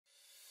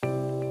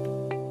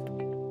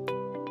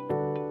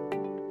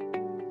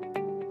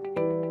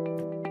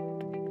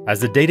As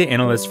the data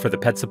analyst for the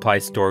pet supply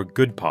store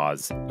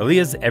GoodPaws,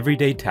 Aaliyah's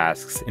everyday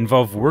tasks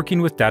involve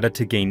working with data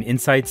to gain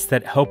insights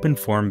that help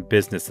inform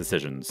business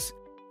decisions.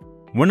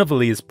 One of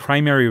Aaliyah's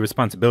primary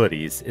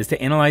responsibilities is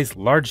to analyze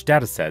large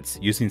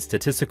datasets using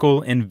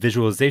statistical and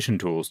visualization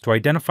tools to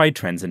identify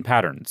trends and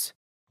patterns.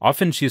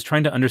 Often she is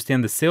trying to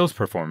understand the sales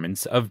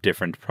performance of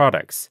different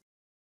products.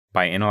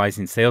 By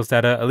analyzing sales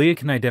data, Aaliyah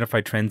can identify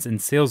trends in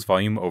sales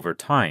volume over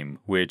time,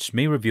 which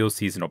may reveal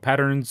seasonal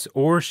patterns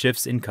or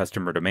shifts in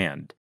customer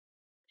demand.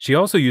 She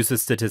also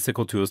uses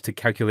statistical tools to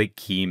calculate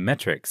key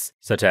metrics,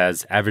 such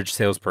as average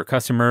sales per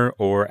customer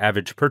or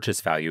average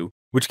purchase value,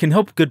 which can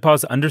help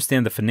GoodPaws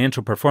understand the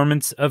financial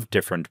performance of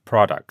different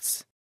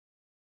products.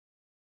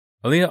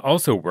 Aaliyah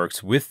also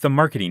works with the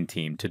marketing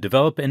team to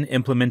develop and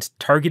implement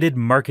targeted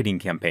marketing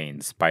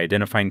campaigns by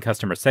identifying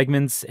customer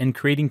segments and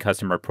creating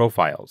customer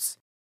profiles.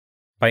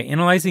 By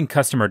analyzing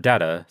customer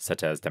data,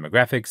 such as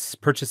demographics,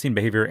 purchasing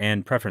behavior,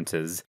 and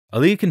preferences,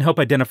 Aaliyah can help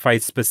identify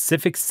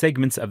specific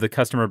segments of the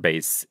customer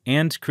base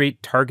and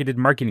create targeted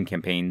marketing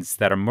campaigns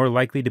that are more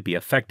likely to be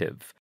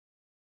effective.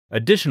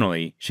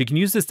 Additionally, she can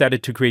use this data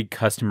to create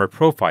customer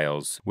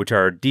profiles, which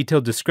are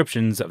detailed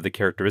descriptions of the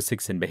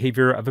characteristics and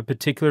behavior of a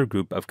particular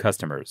group of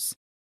customers.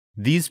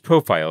 These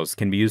profiles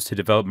can be used to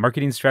develop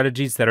marketing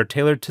strategies that are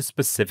tailored to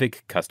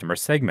specific customer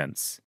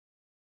segments.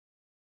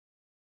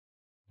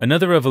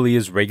 Another of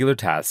Aaliyah's regular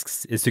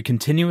tasks is to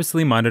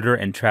continuously monitor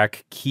and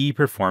track key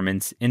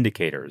performance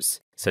indicators,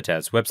 such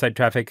as website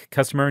traffic,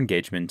 customer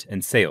engagement,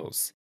 and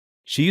sales.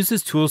 She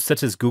uses tools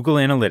such as Google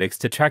Analytics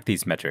to track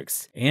these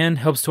metrics and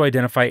helps to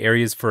identify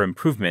areas for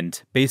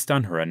improvement based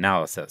on her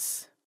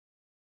analysis.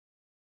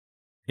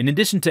 In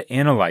addition to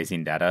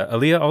analyzing data,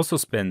 Aaliyah also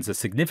spends a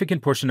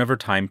significant portion of her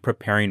time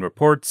preparing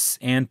reports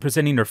and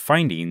presenting her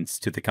findings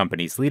to the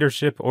company's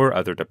leadership or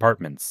other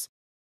departments.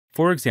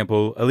 For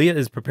example, Aaliyah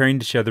is preparing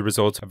to share the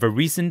results of a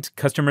recent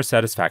customer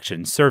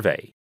satisfaction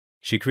survey.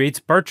 She creates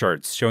bar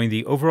charts showing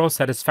the overall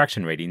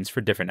satisfaction ratings for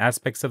different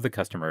aspects of the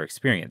customer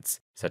experience,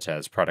 such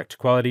as product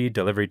quality,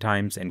 delivery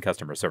times, and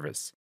customer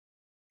service.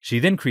 She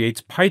then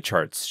creates pie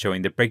charts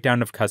showing the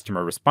breakdown of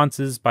customer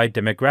responses by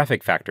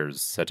demographic factors,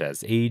 such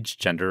as age,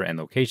 gender, and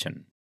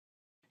location.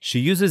 She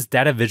uses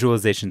data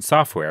visualization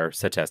software,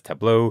 such as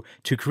Tableau,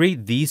 to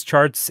create these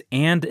charts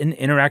and an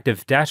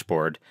interactive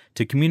dashboard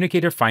to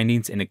communicate her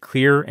findings in a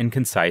clear and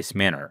concise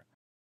manner.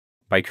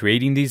 By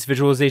creating these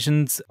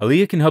visualizations,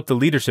 Aaliyah can help the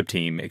leadership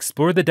team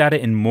explore the data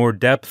in more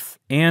depth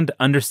and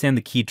understand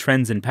the key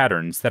trends and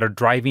patterns that are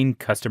driving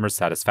customer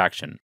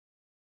satisfaction.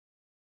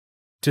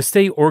 To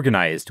stay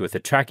organized with the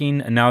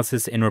tracking,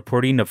 analysis, and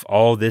reporting of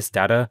all this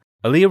data,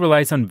 Aaliyah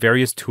relies on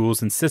various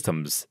tools and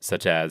systems,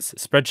 such as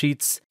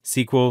spreadsheets,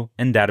 SQL,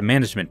 and data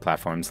management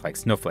platforms like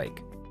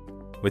Snowflake.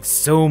 With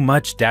so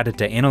much data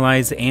to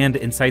analyze and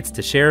insights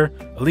to share,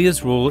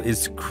 Aaliyah's role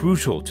is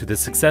crucial to the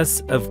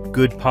success of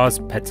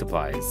GoodPaws Pet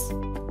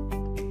Supplies.